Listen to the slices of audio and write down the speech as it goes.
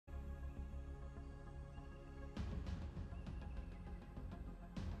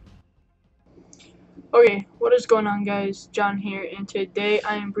Okay, what is going on, guys? John here, and today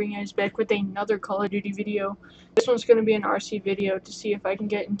I am bringing you guys back with another Call of Duty video. This one's going to be an RC video to see if I can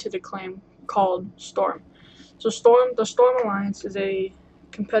get into the clan called Storm. So the Storm Alliance is a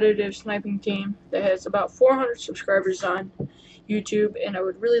competitive sniping team that has about 400 subscribers on YouTube, and I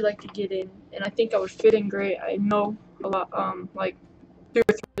would really like to get in, and I think I would fit in great. I know a lot, like 2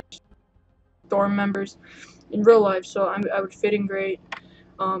 or 3 Storm members in real life, so I would fit in great.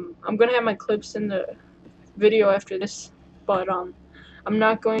 I'm gonna have my clips in the video after this, but I'm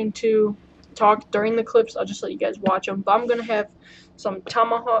not going to talk during the clips. I'll just let you guys watch them. But I'm gonna have some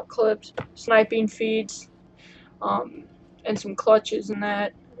tomahawk clips, sniping feeds, um, and some clutches and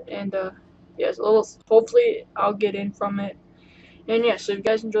that. And yes, hopefully I'll get in from it. And yeah, so if you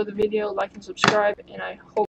guys enjoy the video, like and subscribe, and I hope